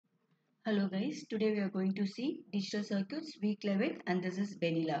Hello guys, today we are going to see digital circuits weak level and this is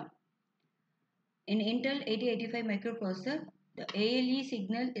vanilla. In Intel 8085 microprocessor, the ALE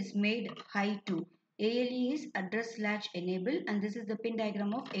signal is made high to. ALE is address latch enable and this is the pin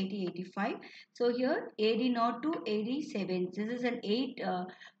diagram of 8085. So here AD0 to AD7. This is an 8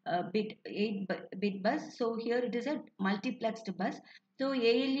 bit bus. So here it is a multiplexed bus. So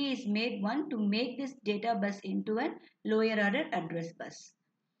ALE is made one to make this data bus into a lower order address bus.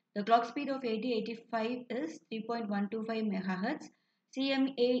 The clock speed of 8085 is 3.125 MHz.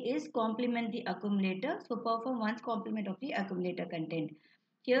 CMA is complement the accumulator. So perform one's complement of the accumulator content.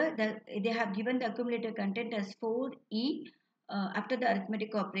 Here they have given the accumulator content as 4E. After the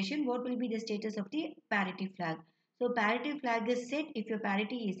arithmetic operation, what will be the status of the parity flag? So parity flag is set if your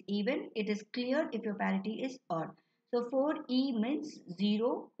parity is even. It is clear if your parity is odd. So 4E means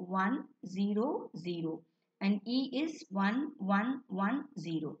 0, 1, 0, 0 and E is 1, 1, 1,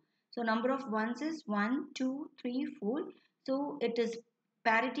 0. So number of ones is 1, 2, 3, 4. So it is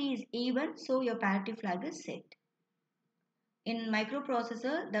parity is even, so your parity flag is set. In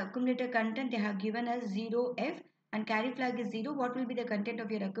microprocessor, the accumulator content they have given as 0F and carry flag is 0. What will be the content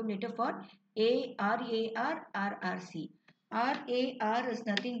of your accumulator for ARAR RRC? RAR is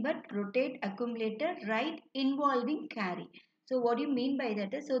nothing but rotate accumulator right involving carry. So what do you mean by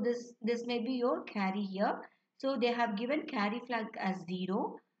that is, so this may be your carry here. So they have given carry flag as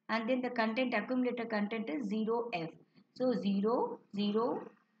 0 and then the content accumulator content is 0F. So 0, 0,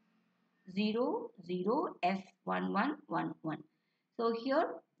 0, 0, F 1, 1, 1, 1. So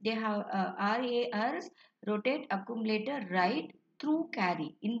here they have RARs rotate accumulator right through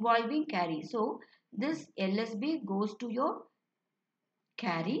carry involving carry. So this LSB goes to your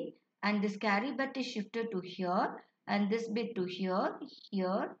carry and this carry bit is shifted to here and this bit to here,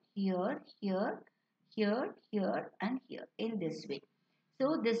 here, here, here, here, here and here in this way.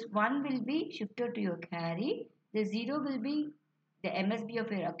 So this 1 will be shifted to your carry, the 0 will be the MSB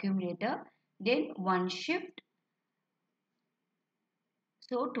of your accumulator, then 1 shift.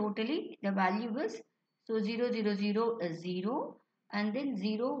 So totally the value is, so 000 is 0 and then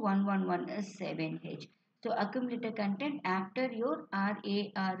 0111 is 7H. So accumulator content after your RAR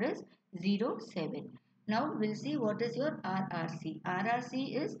is 07. Now we'll see what is your RRC.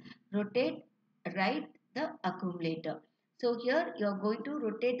 RRC is rotate right the accumulator. So here you are going to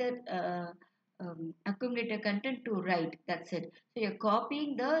rotate the accumulator content to right. That's it. So you're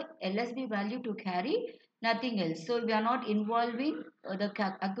copying the LSB value to carry, nothing else. So we are not involving the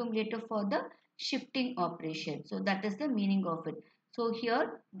accumulator for the shifting operation. So that is the meaning of it. So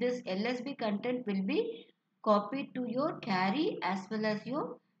here this LSB content will be copied to your carry as well as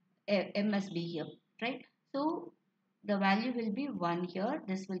your MSB here, right? So the value will be 1 here,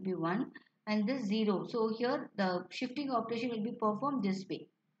 this will be 1 and this 0. So here the shifting operation will be performed this way.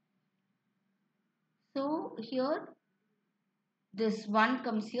 So here this 1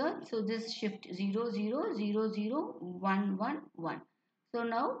 comes here. So this shift 0, 0, 0, 0, 1, 1, 1. So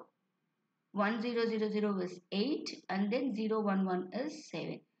now 1, 0, 0, 0 is 8 and then 0, 1, 1 is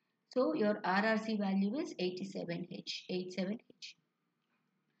 7. So your RRC value is 87H, 87H.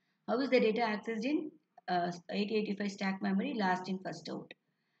 How is the data accessed in 8085 stack memory? Last in first out.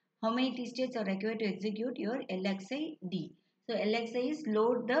 How many T states are required to execute your LXI D? So LXI is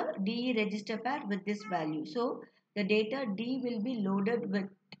load the D register pair with this value. So the data D will be loaded with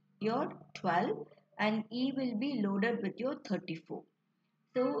your 12 and E will be loaded with your 34.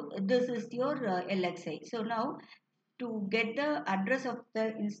 So this is your LXI. So now to get the address of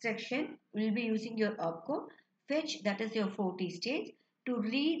the instruction, we'll be using your opcode. Fetch, that is your 40 stage. To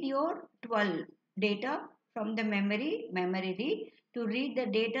read your 12 data from the memory read. To read the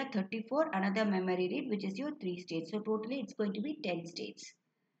data 34, another memory read, which is your 3 states. So totally it's going to be 10 states.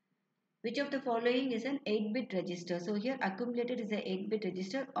 Which of the following is an 8-bit register? So here accumulated is an 8-bit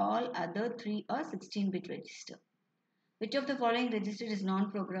register. All other 3 are 16-bit register. Which of the following register is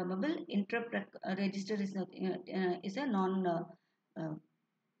non-programmable? Interrupt register is a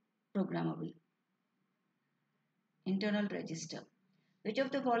non-programmable. Internal register. Which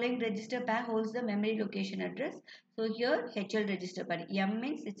of the following register pair holds the memory location address? So here HL register pair. M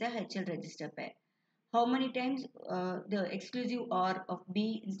means it's a HL register pair. How many times the exclusive OR of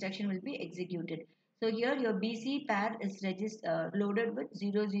B instruction will be executed? So here your BC pair is loaded with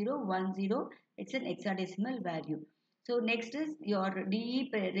 0010. It's an hexadecimal value. So next is your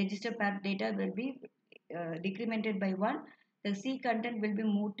DE register pair data will be decremented by 1. The C content will be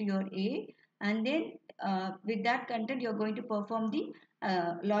moved to your A and then with that content you are going to perform the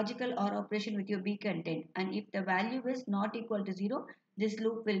logical OR operation with your B content, and if the value is not equal to 0, this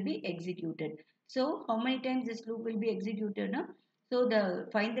loop will be executed. So how many times this loop will be executed? So the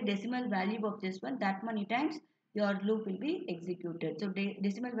find the decimal value of this one, that many times your loop will be executed. So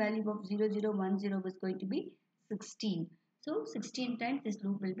decimal value of 0010 is going to be 16. So 16 times this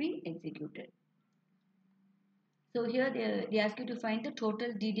loop will be executed. So here they ask you to find the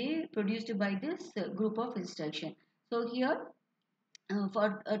total delay produced by this group of instruction. So here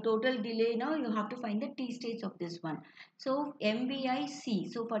for a total delay, now you have to find the t states of this one. So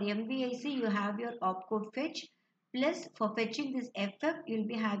MVIC. So for MVIC you have your opcode fetch, plus for fetching this FF you will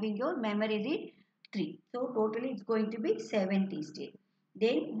be having your memory read 3. So totally it's going to be 7 t state.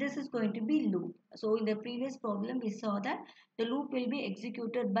 Then this is going to be loop. So in the previous problem we saw that the loop will be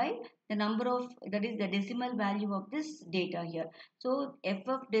executed by the number of, that is the decimal value of this data here. So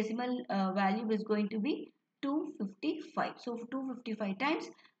FF decimal value is going to be 255. So 255 times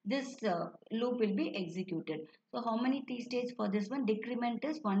this loop will be executed. So how many t states for this one? Decrement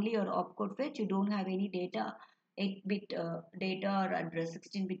is only your opcode fetch. You don't have any data, 8-bit data or address,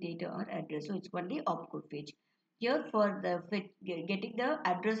 16-bit data or address. So it's only opcode fetch. Here for the getting the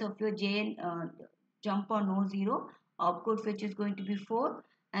address of your JN jump on no 0, opcode fetch is going to be 4,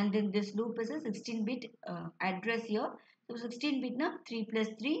 and then this loop is a 16-bit address here. So 16-bit now 3 plus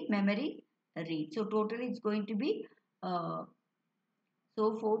 3 memory read. So totally it's going to be uh,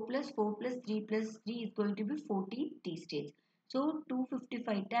 so 4 plus 4 plus 3 plus 3 is going to be 14 t states. So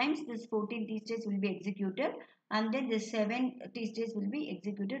 255 times this 14 t states will be executed, and then the 7 t states will be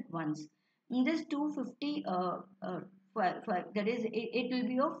executed once. In this 250 that is it will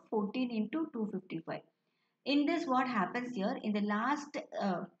be of 14 into 255. In this what happens here in the last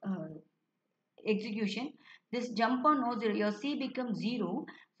execution, this jump on no 0, your C becomes 0,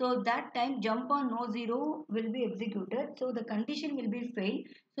 so that time jump on no 0 will be executed, so the condition will be failed.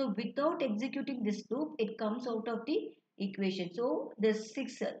 So without executing this loop it comes out of the equation. So the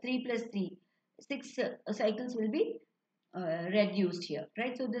 6 3 plus 3 6 cycles will be reduced here,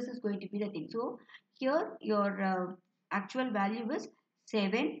 right? So this is going to be the thing. So here your actual value is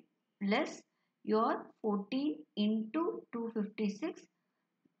 7 plus your 14 into 256.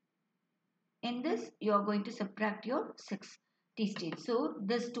 In this, you are going to subtract your 6 t state. So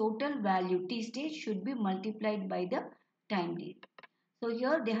this total value t state should be multiplied by the time delay. So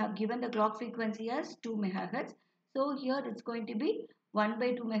here they have given the clock frequency as 2 megahertz. So here it's going to be 1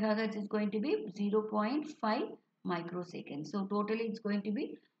 by 2 megahertz is going to be 0.5 microseconds. So totally it's going to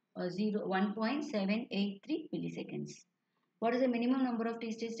be 1.783 milliseconds. What is the minimum number of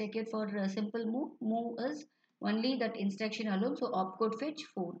t states required for a simple move? Move is only that instruction alone. So opcode fetch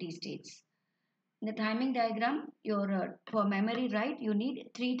 4 t states. In the timing diagram, your for memory write, you need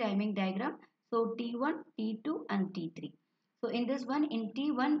 3 timing diagram. So T1, T2 and T3. So in this one, in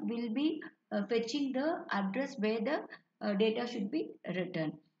T1 will be fetching the address where the data should be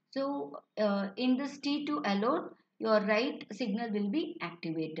written. So in this T2 alone, your write signal will be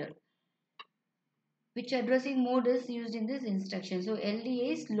activated. Which addressing mode is used in this instruction? So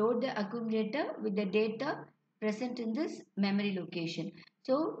LDA is load the accumulator with the data present in this memory location.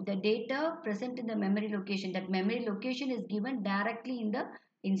 So the data present in the memory location, that memory location is given directly in the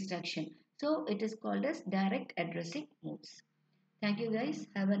instruction. So it is called as direct addressing modes. Thank you guys.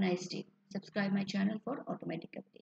 Have a nice day. Subscribe my channel for automatic updates.